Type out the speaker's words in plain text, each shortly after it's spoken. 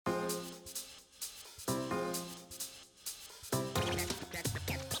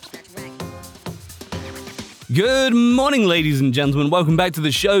Good morning, ladies and gentlemen. Welcome back to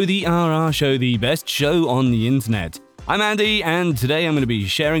the show, the RR Show, the best show on the internet. I'm Andy, and today I'm going to be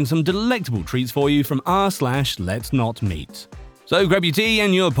sharing some delectable treats for you from r/LetsNotMeet. So grab your tea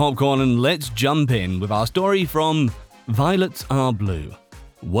and your popcorn and let's jump in with our story from Violets Are Blue.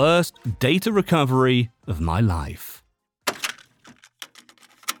 Worst data recovery of my life.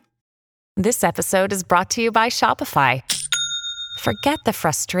 This episode is brought to you by Shopify. Forget the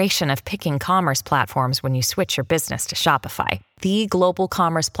frustration of picking commerce platforms when you switch your business to Shopify, the global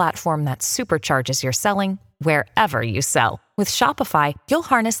commerce platform that supercharges your selling wherever you sell. With Shopify, you'll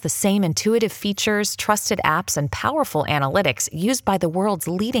harness the same intuitive features, trusted apps, and powerful analytics used by the world's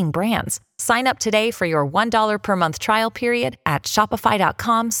leading brands. Sign up today for your $1 per month trial period at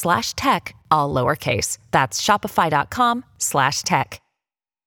shopify.com/tech, all lowercase. That's shopify.com/tech.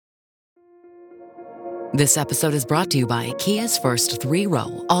 This episode is brought to you by Kia's first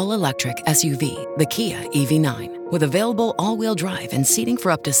 3-row, all-electric SUV, the Kia EV9, with available all-wheel drive and seating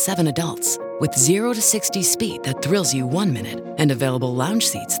for up to 7 adults, with 0 to 60 speed that thrills you 1 minute, and available lounge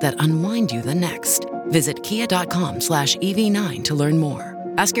seats that unwind you the next. Visit kia.com/EV9 to learn more.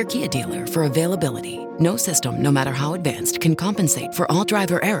 Ask your Kia dealer for availability. No system, no matter how advanced, can compensate for all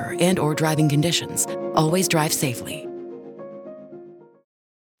driver error and or driving conditions. Always drive safely.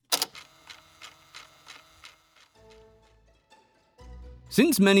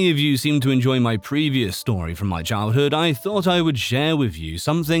 Since many of you seem to enjoy my previous story from my childhood, I thought I would share with you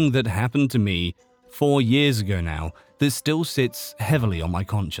something that happened to me 4 years ago now that still sits heavily on my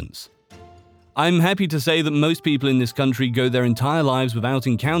conscience. I'm happy to say that most people in this country go their entire lives without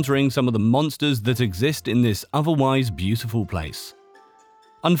encountering some of the monsters that exist in this otherwise beautiful place.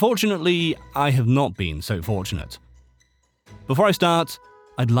 Unfortunately, I have not been so fortunate. Before I start,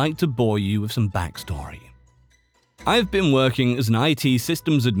 I'd like to bore you with some backstory. I've been working as an IT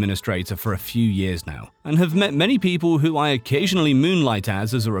systems administrator for a few years now, and have met many people who I occasionally moonlight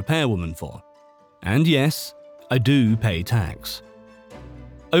as a repairwoman for. And yes, I do pay tax.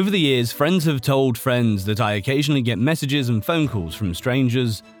 Over the years, friends have told friends that I occasionally get messages and phone calls from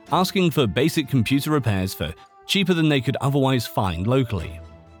strangers asking for basic computer repairs for cheaper than they could otherwise find locally.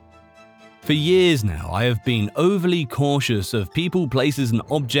 For years now, I have been overly cautious of people, places, and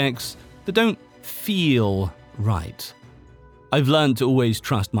objects that don't feel right. I've learned to always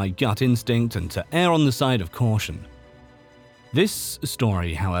trust my gut instinct and to err on the side of caution. This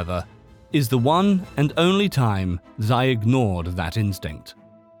story, however, is the one and only time that I ignored that instinct.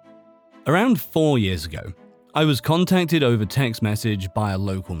 Around 4 years ago, I was contacted over text message by a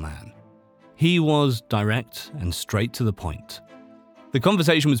local man. He was direct and straight to the point. The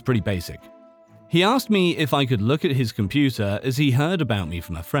conversation was pretty basic. He asked me if I could look at his computer as he heard about me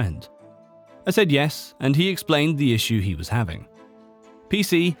from a friend. I said yes, and he explained the issue he was having.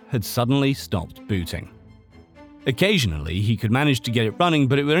 PC had suddenly stopped booting. Occasionally, he could manage to get it running,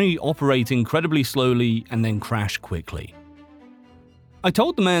 but it would only operate incredibly slowly and then crash quickly. I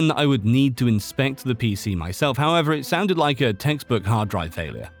told the man that I would need to inspect the PC myself, however, it sounded like a textbook hard drive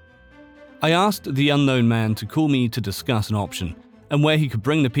failure. I asked the unknown man to call me to discuss an option and where he could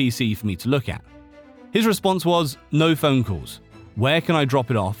bring the PC for me to look at. His response was, "No phone calls. Where can I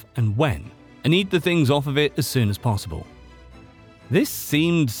drop it off and when? I need the things off of it as soon as possible." This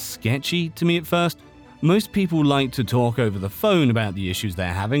seemed sketchy to me at first. Most people like to talk over the phone about the issues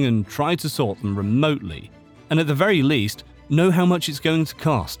they're having and try to sort them remotely, and at the very least, know how much it's going to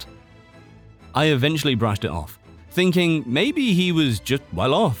cost. I eventually brushed it off, thinking maybe he was just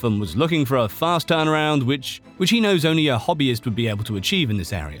well off and was looking for a fast turnaround which he knows only a hobbyist would be able to achieve in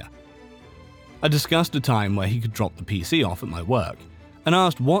this area. I discussed a time where he could drop the PC off at my work, and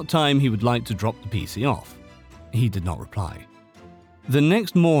asked what time he would like to drop the PC off. He did not reply. The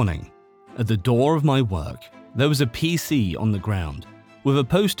next morning, at the door of my work, there was a PC on the ground, with a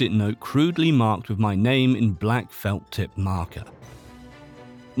post-it note crudely marked with my name in black felt-tip marker.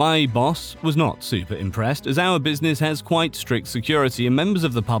 My boss was not super impressed, as our business has quite strict security and members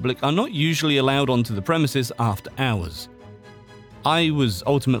of the public are not usually allowed onto the premises after hours. I was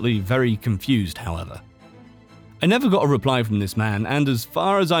ultimately very confused, however. I never got a reply from this man, and as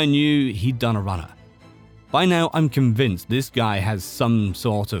far as I knew, he'd done a runner. By now, I'm convinced this guy has some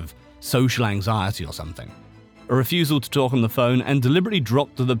sort of social anxiety or something. A refusal to talk on the phone and deliberately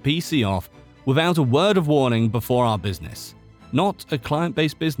dropped the PC off without a word of warning before our business. Not a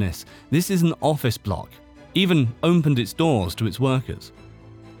client-based business, this is an office block. Even opened its doors to its workers.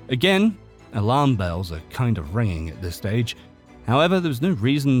 Again, alarm bells are kind of ringing at this stage. However, there was no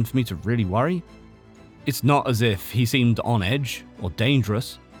reason for me to really worry. It's not as if he seemed on edge or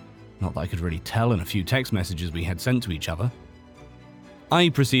dangerous, not that I could really tell in a few text messages we had sent to each other. I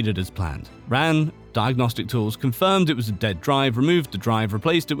proceeded as planned, ran diagnostic tools, confirmed it was a dead drive, removed the drive,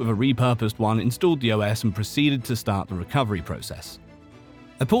 replaced it with a repurposed one, installed the OS, and proceeded to start the recovery process.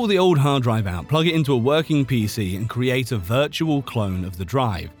 I pull the old hard drive out, plug it into a working PC, and create a virtual clone of the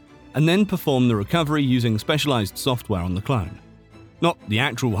drive, and then perform the recovery using specialized software on the clone. Not the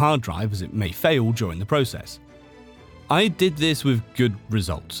actual hard drive, as it may fail during the process. I did this with good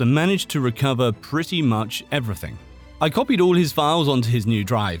results and managed to recover pretty much everything. I copied all his files onto his new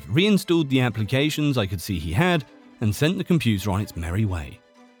drive, reinstalled the applications I could see he had, and sent the computer on its merry way.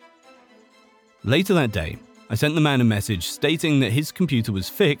 Later that day, I sent the man a message stating that his computer was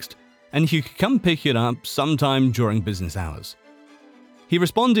fixed and he could come pick it up sometime during business hours. He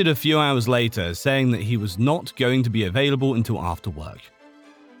responded a few hours later saying that he was not going to be available until after work.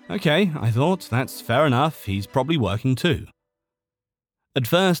 Okay, I thought, that's fair enough, he's probably working too. At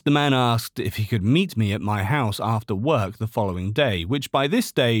first, the man asked if he could meet me at my house after work the following day, which by this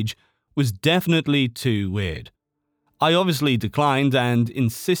stage was definitely too weird. I obviously declined and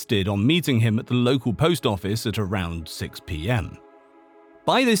insisted on meeting him at the local post office at around 6 p.m.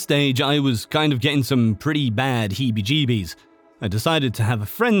 By this stage, I was kind of getting some pretty bad heebie-jeebies. I decided to have a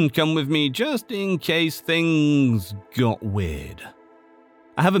friend come with me just in case things got weird.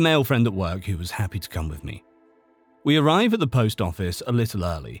 I have a male friend at work who was happy to come with me. We arrive at the post office a little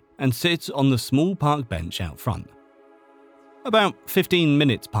early and sit on the small park bench out front. About 15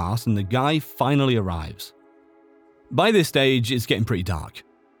 minutes pass and the guy finally arrives. By this stage, it's getting pretty dark.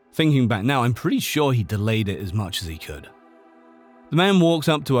 Thinking back now, I'm pretty sure he delayed it as much as he could. The man walks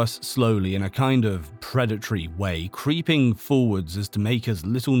up to us slowly in a kind of predatory way, creeping forwards as to make as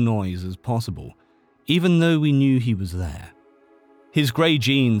little noise as possible, even though we knew he was there. His grey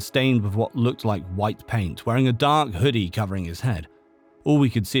jeans stained with what looked like white paint, wearing a dark hoodie covering his head. All we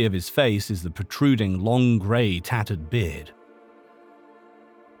could see of his face is the protruding, long grey, tattered beard.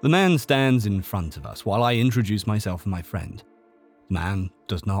 The man stands in front of us while I introduce myself and my friend. The man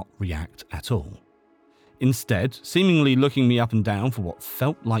does not react at all. Instead, seemingly looking me up and down for what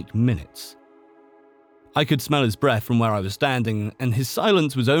felt like minutes. I could smell his breath from where I was standing, and his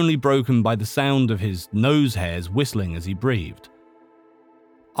silence was only broken by the sound of his nose hairs whistling as he breathed.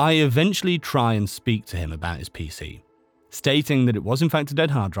 I eventually try and speak to him about his PC, stating that it was in fact a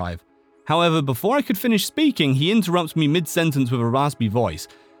dead hard drive. However, before I could finish speaking, he interrupts me mid-sentence with a raspy voice,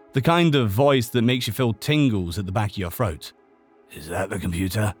 the kind of voice that makes you feel tingles at the back of your throat. "Is that the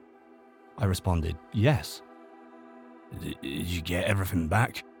computer?" I responded, "Yes." Did you get everything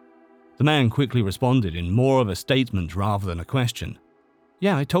back?" The man quickly responded in more of a statement rather than a question.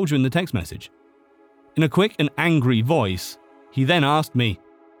 "Yeah, I told you in the text message." In a quick and angry voice, he then asked me,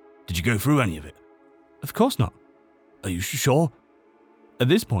 "Did you go through any of it?" "Of course not." "Are you sure?" At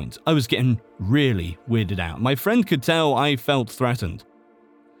this point, I was getting really weirded out. My friend could tell I felt threatened.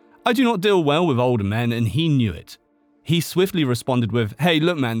 I do not deal well with older men, and he knew it. He swiftly responded with, "Hey,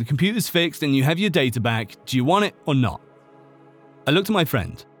 look man, the computer's fixed and you have your data back. Do you want it or not?" I looked at my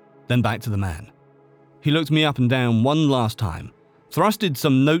friend, then back to the man. He looked me up and down one last time, thrusted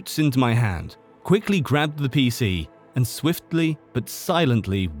some notes into my hand, quickly grabbed the PC, and swiftly but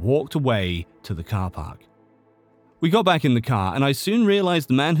silently walked away to the car park. We got back in the car, and I soon realized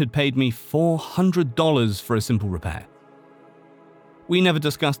the man had paid me $400 for a simple repair. We never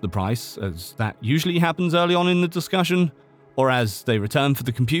discussed the price, as that usually happens early on in the discussion, or as they return for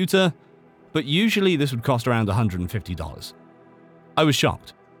the computer, but usually this would cost around $150. I was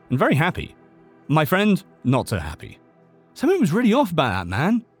shocked, and very happy. My friend, not so happy. Something was really off about that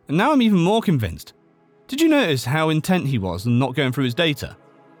man, and now I'm even more convinced. Did you notice how intent he was on not going through his data?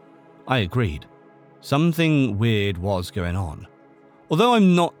 I agreed. Something weird was going on. Although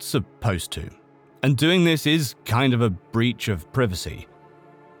I'm not supposed to, and doing this is kind of a breach of privacy,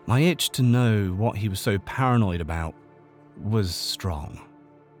 my itch to know what he was so paranoid about was strong.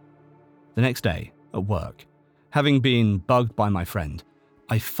 The next day, at work, having been bugged by my friend,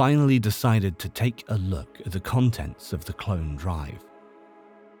 I finally decided to take a look at the contents of the clone drive.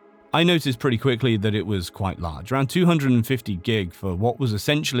 I noticed pretty quickly that it was quite large, around 250 gig for what was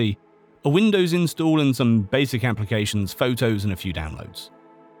essentially a Windows install and some basic applications, photos, and a few downloads.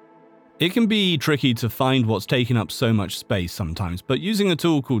 It can be tricky to find what's taking up so much space sometimes, but using a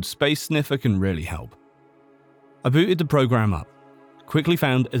tool called Space Sniffer can really help. I booted the program up, quickly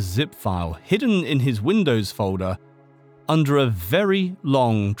found a zip file hidden in his Windows folder under a very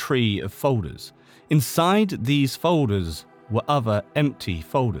long tree of folders. Inside these folders were other empty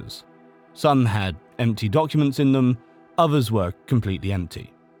folders. Some had empty documents in them, others were completely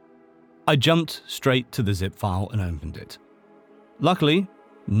empty. I jumped straight to the zip file and opened it. Luckily,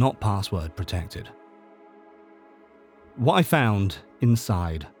 not password protected. What I found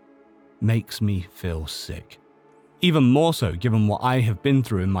inside makes me feel sick. Even more so given what I have been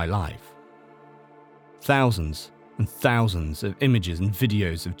through in my life. Thousands and thousands of images and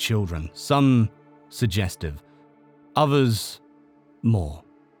videos of children, some suggestive, others more.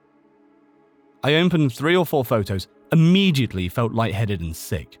 I opened 3 or 4 photos, immediately felt lightheaded and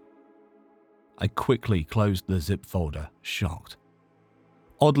sick. I quickly closed the zip folder, shocked.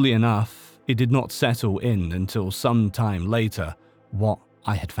 Oddly enough, it did not settle in until some time later what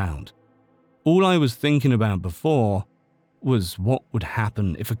I had found. All I was thinking about before was what would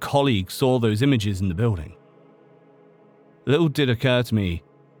happen if a colleague saw those images in the building. Little did occur to me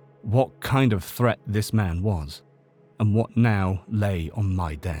what kind of threat this man was, and what now lay on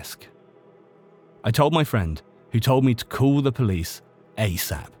my desk. I told my friend, who told me to call the police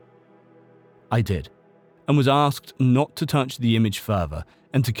ASAP. I did, and was asked not to touch the image further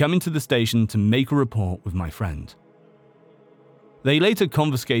and to come into the station to make a report with my friend. They later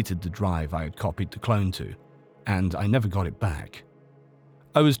confiscated the drive I had copied the clone to, and I never got it back.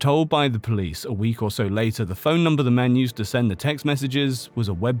 I was told by the police a week or so later the phone number the man used to send the text messages was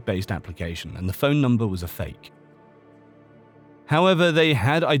a web-based application and the phone number was a fake. However, they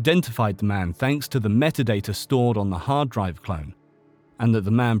had identified the man thanks to the metadata stored on the hard drive clone, and that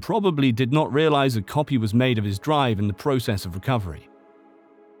the man probably did not realize a copy was made of his drive in the process of recovery.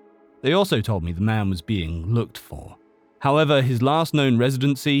 They also told me the man was being looked for. However, his last known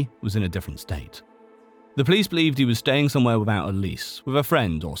residency was in a different state. The police believed he was staying somewhere without a lease, with a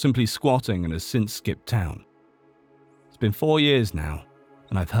friend, or simply squatting and has since skipped town. It's been 4 years now,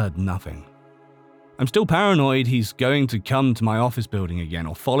 and I've heard nothing. I'm still paranoid he's going to come to my office building again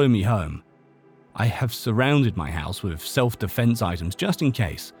or follow me home. I have surrounded my house with self-defense items just in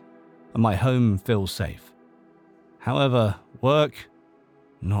case, and my home feels safe. However, work,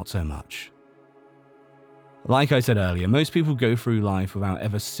 not so much. Like I said earlier, most people go through life without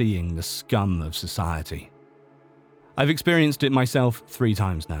ever seeing the scum of society. I've experienced it myself 3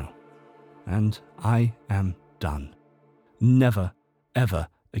 times now, and I am done. Never, ever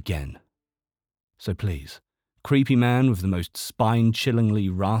again. So please, creepy man with the most spine-chillingly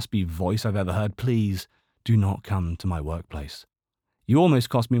raspy voice I've ever heard, please do not come to my workplace. You almost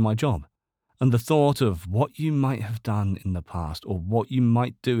cost me my job, and the thought of what you might have done in the past or what you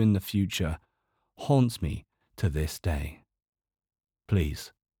might do in the future haunts me to this day.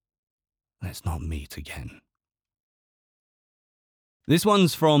 Please, let's not meet again. This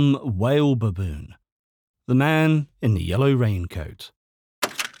one's from Whale Baboon, the man in the yellow raincoat.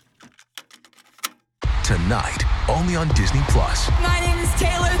 Tonight, only on Disney+. My name is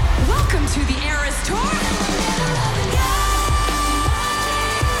Taylor. Welcome to the Eras Tour.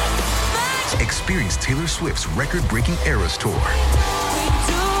 Experience Taylor Swift's record-breaking Eras Tour.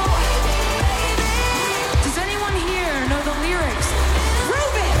 Does anyone here know the lyrics?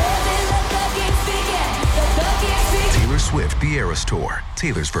 Prove it! Taylor Swift, the Eras Tour,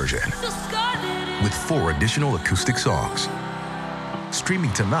 Taylor's version, with 4 additional acoustic songs.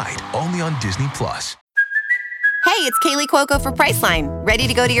 Streaming tonight, only on Disney+. Hey, it's Kaylee Cuoco for Priceline. Ready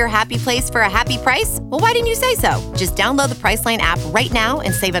to go to your happy place for a happy price? Well, why didn't you say so? Just download the Priceline app right now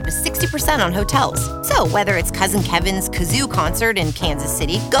and save up to 60% on hotels. So whether it's Cousin Kevin's Kazoo Concert in Kansas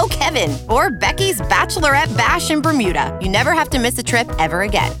City, go Kevin, or Becky's Bachelorette Bash in Bermuda, you never have to miss a trip ever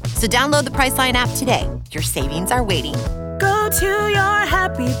again. So download the Priceline app today. Your savings are waiting. Go to your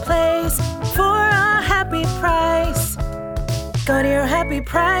happy place for a happy price. Go to your happy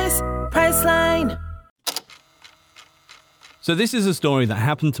price, Priceline. So this is a story that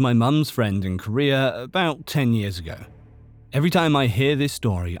happened to my mum's friend in Korea about 10 years ago. Every time I hear this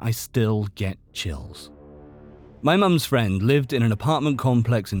story, I still get chills. My mum's friend lived in an apartment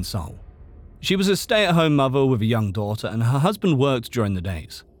complex in Seoul. She was a stay-at-home mother with a young daughter, and her husband worked during the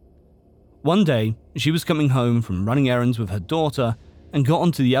days. One day, she was coming home from running errands with her daughter and got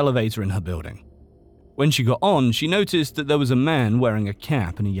onto the elevator in her building. When she got on, she noticed that there was a man wearing a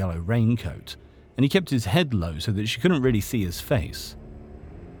cap and a yellow raincoat, and he kept his head low so that she couldn't really see his face.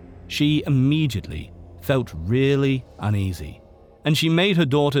 She immediately felt really uneasy, and she made her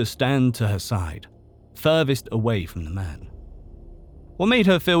daughter stand to her side, furthest away from the man. What made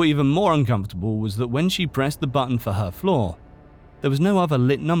her feel even more uncomfortable was that when she pressed the button for her floor, there was no other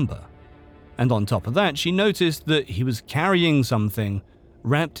lit number. And on top of that, she noticed that he was carrying something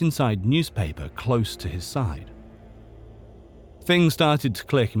wrapped inside newspaper close to his side. Things started to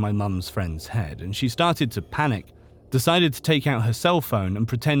click in my mum's friend's head, and she started to panic, decided to take out her cell phone and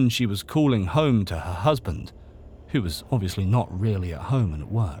pretend she was calling home to her husband, who was obviously not really at home and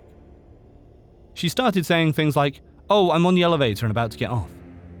at work. She started saying things like, "Oh, I'm on the elevator and about to get off.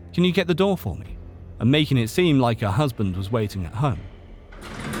 Can you get the door for me?" and making it seem like her husband was waiting at home.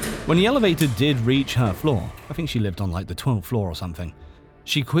 When the elevator did reach her floor, I think she lived on like the 12th floor or something,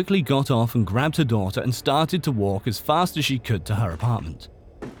 she quickly got off and grabbed her daughter and started to walk as fast as she could to her apartment.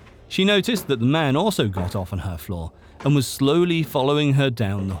 She noticed that the man also got off on her floor and was slowly following her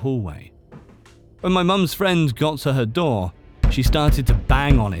down the hallway. When my mum's friend got to her door, she started to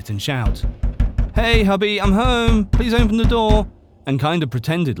bang on it and shout, "Hey hubby, I'm home, please open the door," and kind of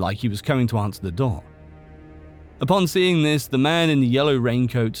pretended like he was coming to answer the door. Upon seeing this, the man in the yellow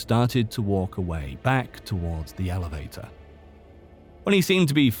raincoat started to walk away, back towards the elevator. When he seemed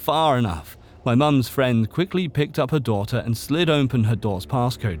to be far enough, my mum's friend quickly picked up her daughter and slid open her door's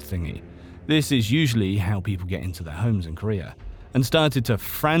passcode thingy. This is usually how people get into their homes in Korea, and started to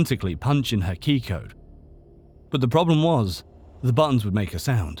frantically punch in her key code. But the problem was, the buttons would make a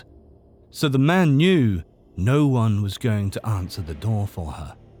sound. So the man knew no one was going to answer the door for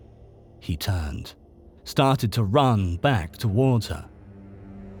her. He turned, started to run back towards her.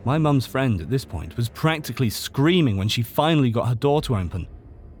 My mum's friend at this point was practically screaming when she finally got her door to open.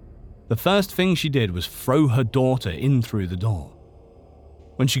 The first thing she did was throw her daughter in through the door.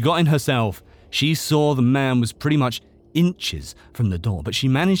 When she got in herself, she saw the man was pretty much inches from the door, but she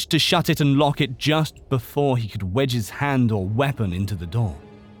managed to shut it and lock it just before he could wedge his hand or weapon into the door.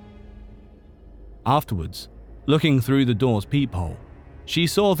 Afterwards, looking through the door's peephole, she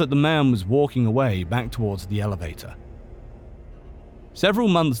saw that the man was walking away back towards the elevator. Several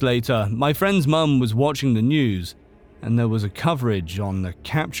months later, my friend's mum was watching the news, and there was a coverage on the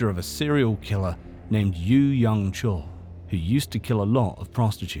capture of a serial killer named Yoo Young-chul, who used to kill a lot of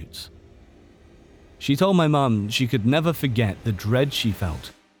prostitutes. She told my mum she could never forget the dread she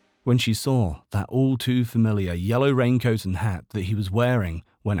felt when she saw that all too familiar yellow raincoat and hat that he was wearing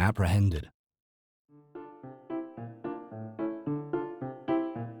when apprehended.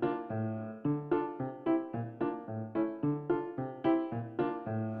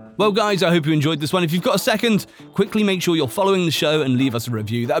 Well guys, I hope you enjoyed this one. If you've got a second, quickly make sure you're following the show and leave us a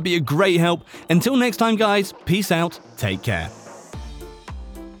review. That'd be a great help. Until next time guys, peace out, take care.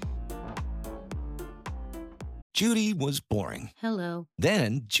 Judy was boring. Hello.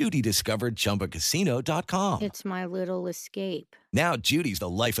 Then Judy discovered ChumbaCasino.com. It's my little escape. Now Judy's the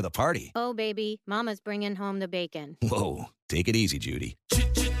life of the party. Oh baby, mama's bringing home the bacon. Whoa, take it easy Judy.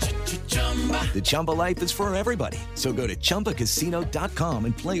 The Chumba life is for everybody. So go to ChumbaCasino.com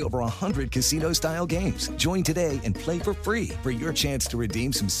and play over 100 casino-style games. Join today and play for free for your chance to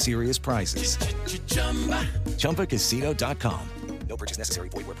redeem some serious prizes. ChumbaCasino.com. No purchase necessary.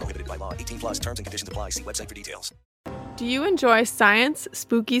 Void where prohibited by law. 18+ terms and conditions apply. See website for details. Do you enjoy science,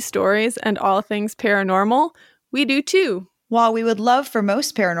 spooky stories, and all things paranormal? We do too. While we would love for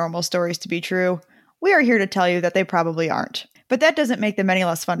most paranormal stories to be true, we are here to tell you that they probably aren't. But that doesn't make them any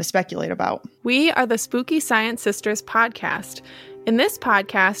less fun to speculate about. We are the Spooky Science Sisters podcast. In this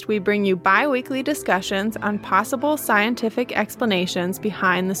podcast, we bring you bi-weekly discussions on possible scientific explanations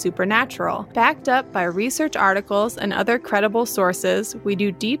behind the supernatural. Backed up by research articles and other credible sources, we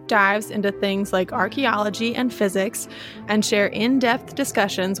do deep dives into things like archaeology and physics, and share in-depth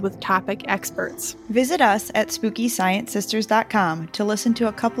discussions with topic experts. Visit us at SpookyScienceSisters.com to listen to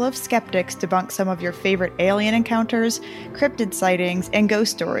a couple of skeptics debunk some of your favorite alien encounters, cryptid sightings, and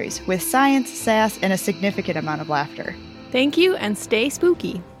ghost stories with science, sass, and a significant amount of laughter. Thank you, and stay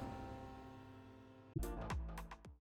spooky.